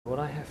What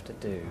I have to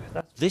do...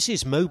 This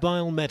is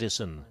mobile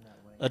medicine.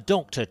 A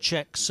doctor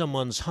checks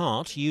someone's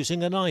heart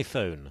using an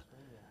iPhone.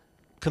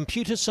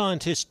 Computer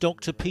scientist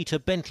Dr. Peter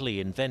Bentley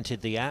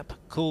invented the app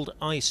called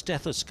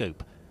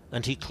stethoscope,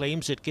 and he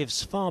claims it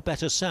gives far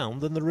better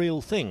sound than the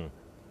real thing.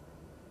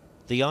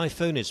 The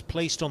iPhone is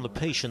placed on the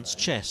patient's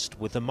chest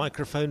with the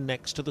microphone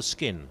next to the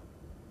skin.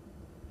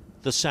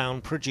 The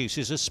sound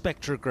produces a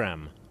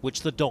spectrogram,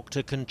 which the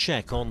doctor can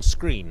check on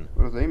screen.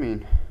 What do they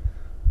mean?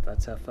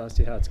 That's how fast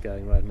your heart's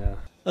going right now.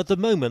 At the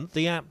moment,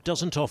 the app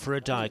doesn't offer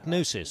a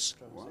diagnosis,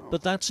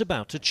 but that's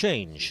about to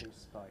change.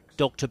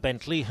 Dr.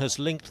 Bentley has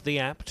linked the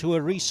app to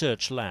a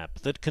research lab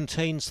that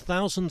contains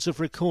thousands of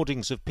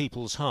recordings of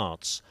people's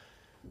hearts.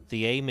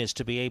 The aim is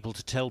to be able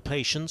to tell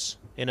patients,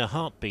 in a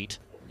heartbeat,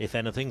 if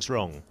anything's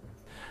wrong.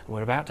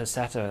 We're about to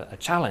set a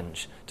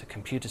challenge to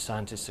computer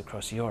scientists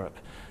across Europe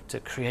to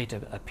create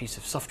a piece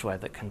of software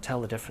that can tell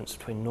the difference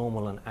between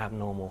normal and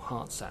abnormal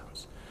heart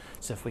sounds.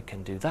 So if we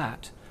can do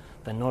that,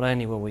 then not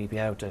only will we be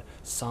able to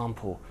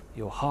sample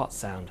your heart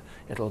sound,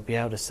 it'll be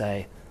able to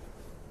say,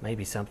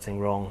 maybe something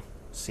wrong,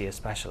 see a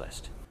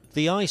specialist.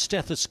 The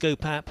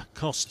iStethoscope app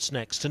costs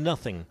next to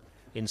nothing.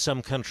 In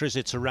some countries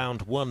it's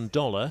around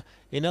 $1,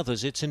 in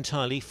others it's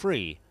entirely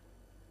free.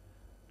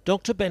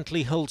 Dr.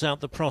 Bentley holds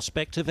out the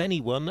prospect of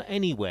anyone,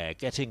 anywhere,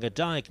 getting a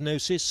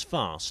diagnosis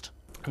fast.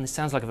 And this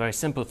sounds like a very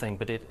simple thing,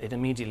 but it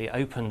immediately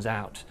opens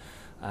out,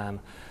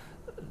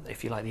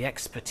 if you like, the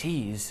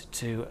expertise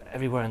to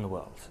everywhere in the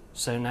world.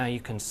 So now you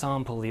can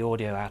sample the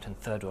audio out in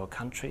third world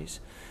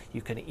countries.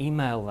 You can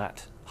email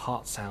that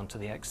heart sound to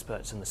the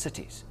experts in the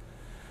cities.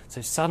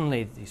 So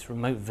suddenly these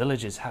remote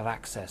villages have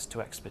access to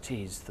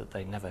expertise that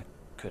they never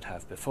could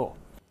have before.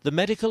 The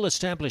medical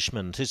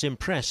establishment is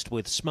impressed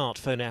with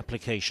smartphone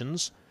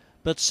applications,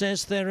 but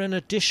says they're an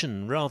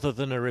addition rather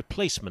than a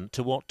replacement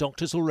to what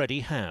doctors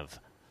already have.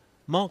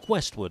 Mark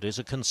Westwood is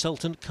a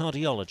consultant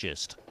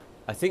cardiologist.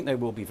 I think they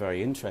will be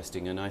very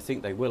interesting, and I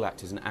think they will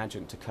act as an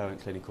adjunct to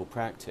current clinical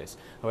practice.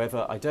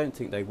 However, I don't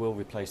think they will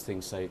replace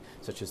things, say,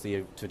 such as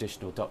the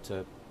traditional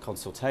doctor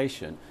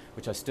consultation,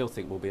 which I still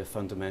think will be a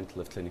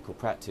fundamental of clinical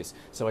practice.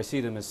 So I see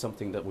them as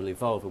something that will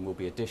evolve and will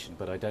be addition,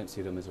 but I don't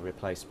see them as a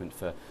replacement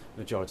for the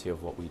majority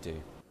of what we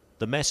do.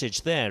 The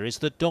message there is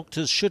that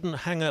doctors shouldn't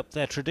hang up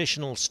their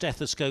traditional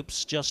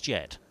stethoscopes just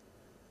yet.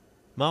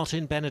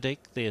 Martin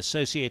Benedict, The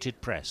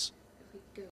Associated Press.